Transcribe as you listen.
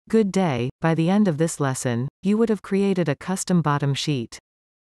Good day. By the end of this lesson, you would have created a custom bottom sheet.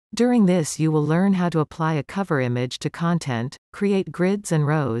 During this you will learn how to apply a cover image to content, create grids and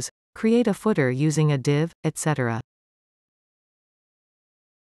rows, create a footer using a div, etc.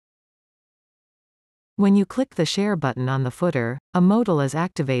 When you click the Share button on the footer, a modal is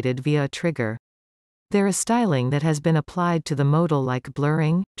activated via a trigger. There is styling that has been applied to the modal like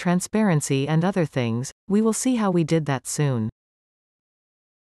blurring, transparency and other things. We will see how we did that soon.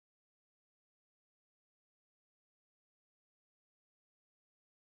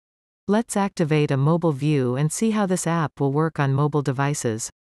 Let's activate a mobile view and see how this app will work on mobile devices.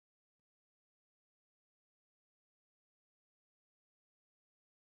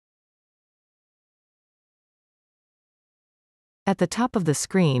 At the top of the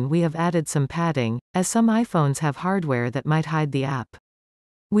screen we have added some padding, as some iPhones have hardware that might hide the app.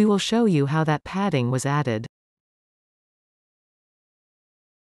 We will show you how that padding was added.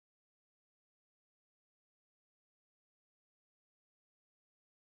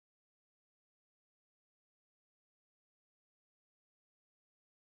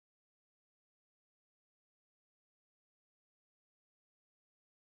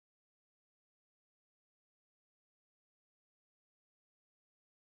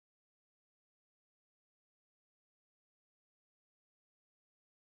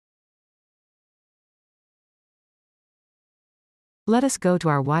 Let us go to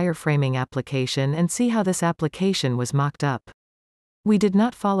our wireframing application and see how this application was mocked up. We did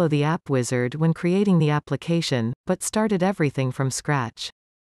not follow the app wizard when creating the application, but started everything from scratch.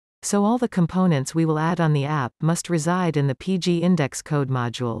 So all the components we will add on the app must reside in the PG index code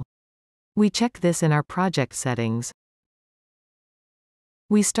module. We check this in our project settings.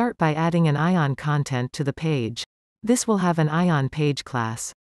 We start by adding an Ion content to the page. This will have an Ion page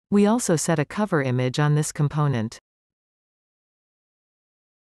class. We also set a cover image on this component.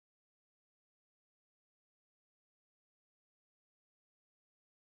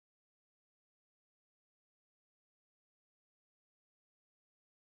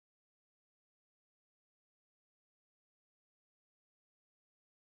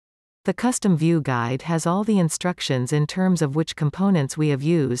 The custom view guide has all the instructions in terms of which components we have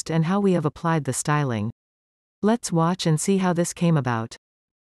used and how we have applied the styling. Let's watch and see how this came about.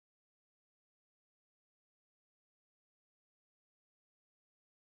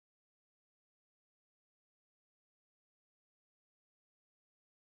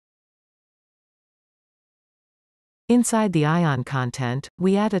 Inside the Ion content,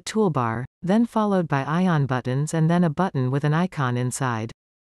 we add a toolbar, then followed by Ion buttons and then a button with an icon inside.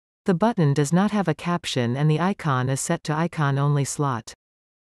 The button does not have a caption and the icon is set to icon-only slot.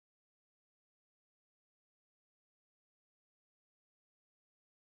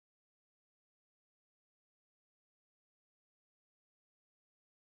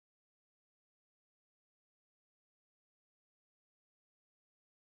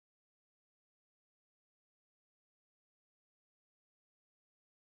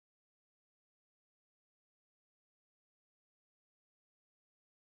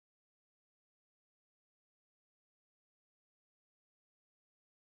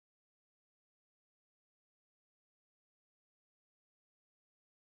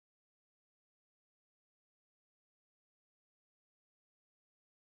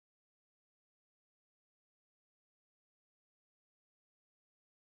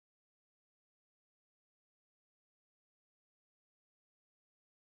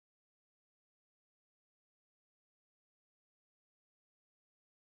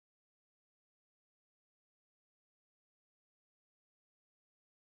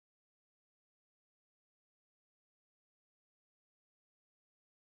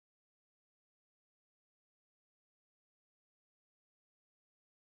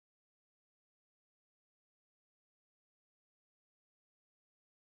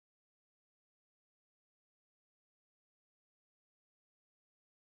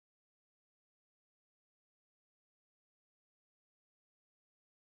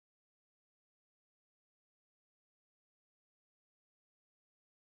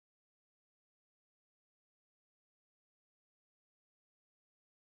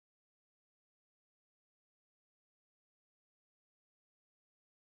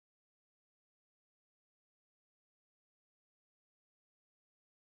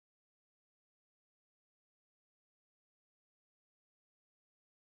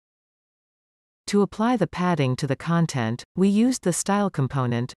 To apply the padding to the content, we used the style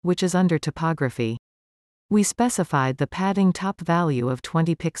component, which is under typography. We specified the padding top value of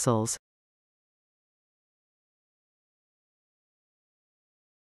 20 pixels.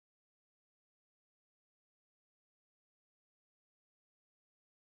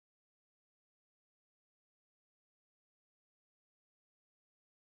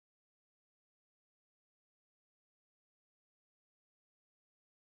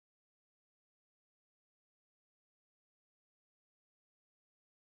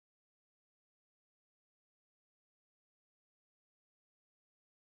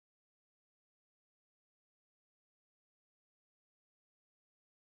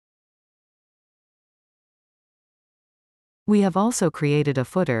 We have also created a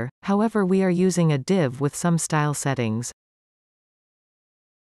footer, however we are using a div with some style settings.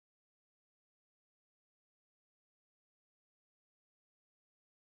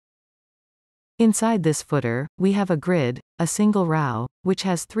 Inside this footer, we have a grid, a single row, which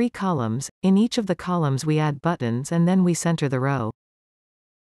has 3 columns. In each of the columns we add buttons and then we center the row.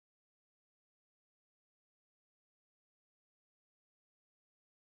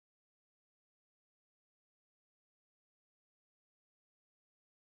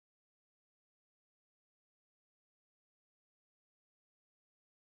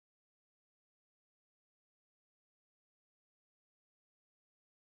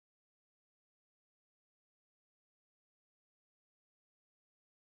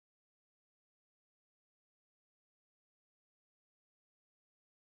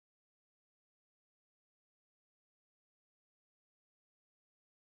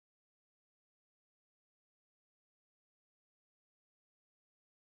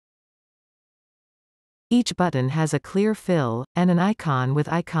 Each button has a clear fill, and an icon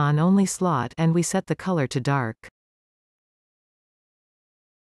with icon-only slot, and we set the color to dark.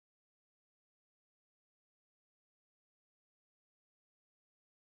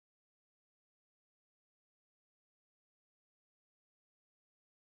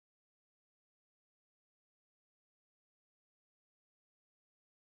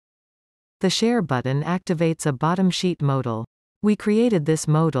 The Share button activates a bottom sheet modal. We created this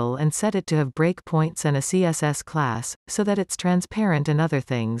modal and set it to have breakpoints and a CSS class, so that it's transparent and other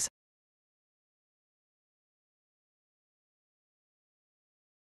things.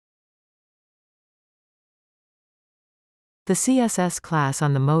 The CSS class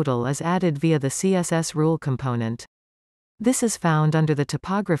on the modal is added via the CSS rule component. This is found under the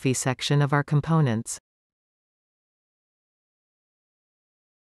typography section of our components.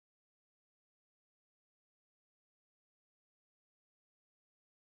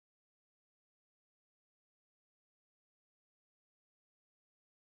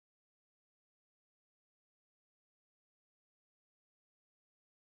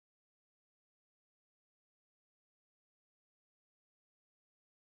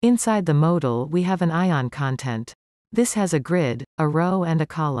 Inside the modal we have an ion content. This has a grid, a row and a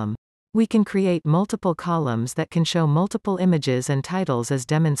column. We can create multiple columns that can show multiple images and titles as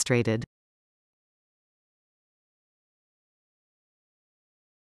demonstrated.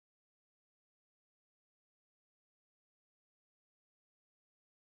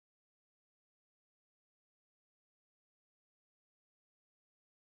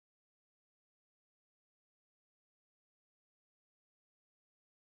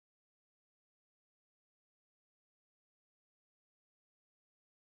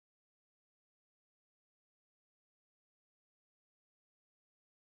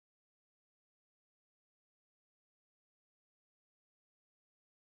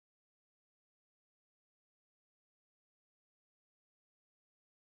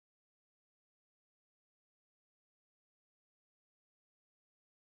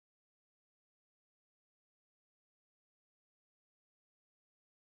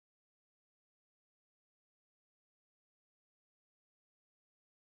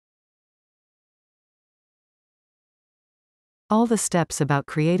 All the steps about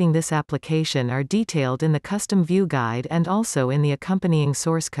creating this application are detailed in the custom view guide and also in the accompanying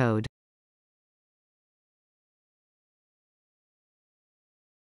source code.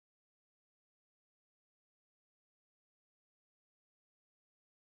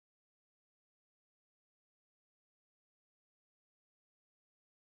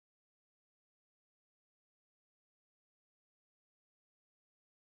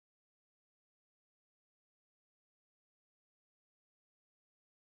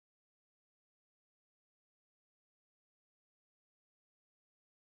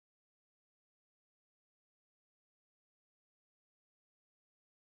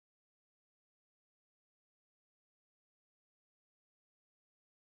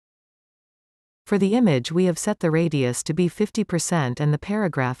 For the image we have set the radius to be 50% and the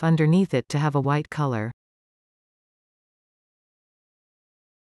paragraph underneath it to have a white color.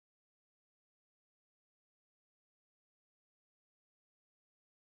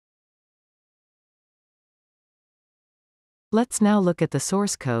 Let's now look at the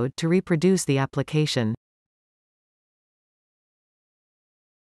source code to reproduce the application.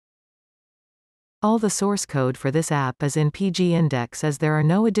 All the source code for this app is in PG index as there are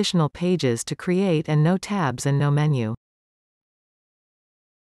no additional pages to create and no tabs and no menu.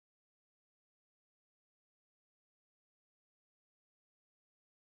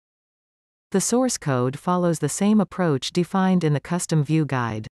 The source code follows the same approach defined in the custom view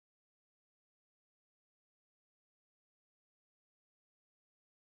guide.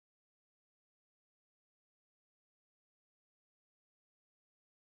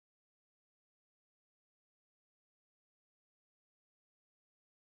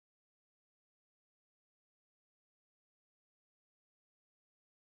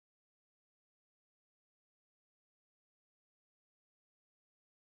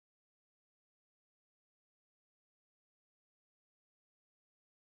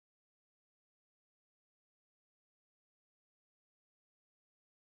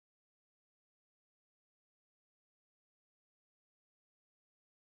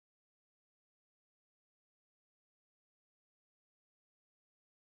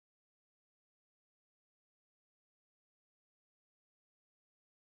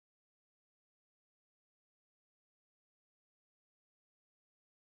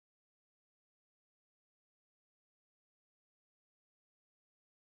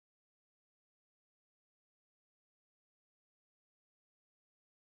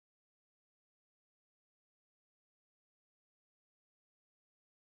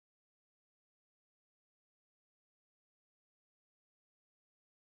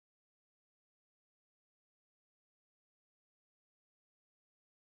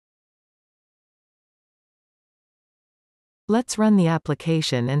 Let's run the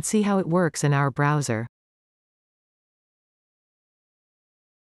application and see how it works in our browser.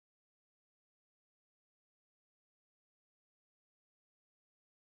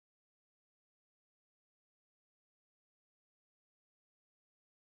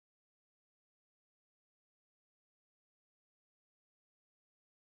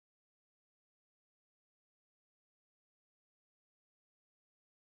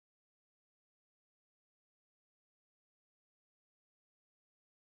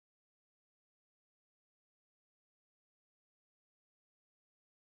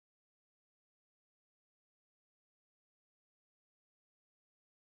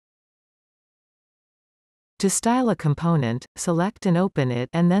 To style a component, select and open it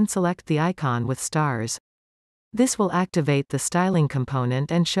and then select the icon with stars. This will activate the styling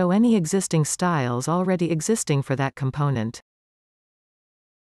component and show any existing styles already existing for that component.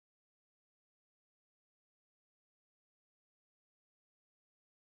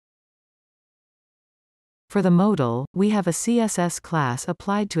 For the modal, we have a CSS class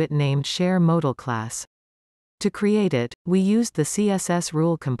applied to it named Share Modal class. To create it, we used the CSS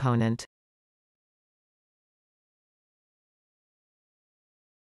rule component.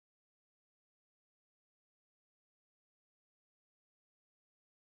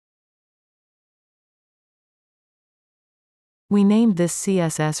 We named this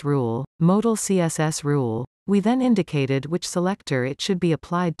CSS rule, modal CSS rule. We then indicated which selector it should be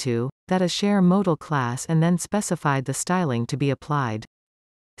applied to, that is Share Modal class, and then specified the styling to be applied.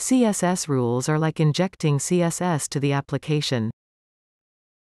 CSS rules are like injecting CSS to the application.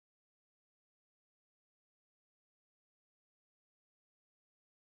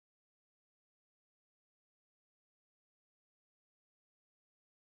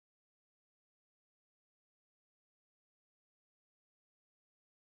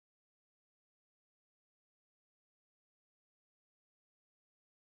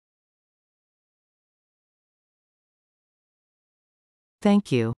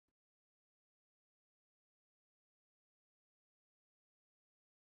 Thank you.